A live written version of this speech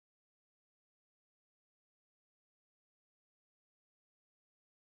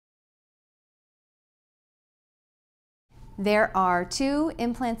There are two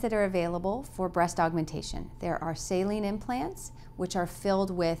implants that are available for breast augmentation. There are saline implants, which are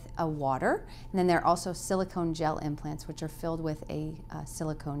filled with a water, and then there are also silicone gel implants, which are filled with a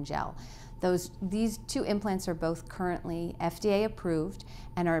silicone gel. These two implants are both currently FDA approved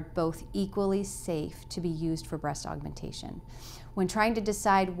and are both equally safe to be used for breast augmentation. When trying to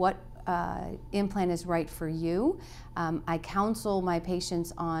decide what implant is right for you, I counsel my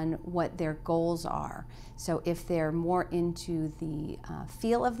patients on what their goals are. So if they're more into the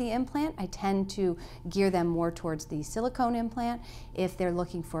feel of the implant, I tend to gear them more towards the silicone implant. If they're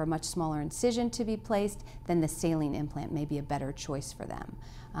looking for a much smaller incision to be placed, then the saline implant may be a better choice for them.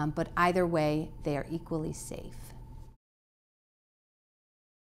 But either way, they are equally safe.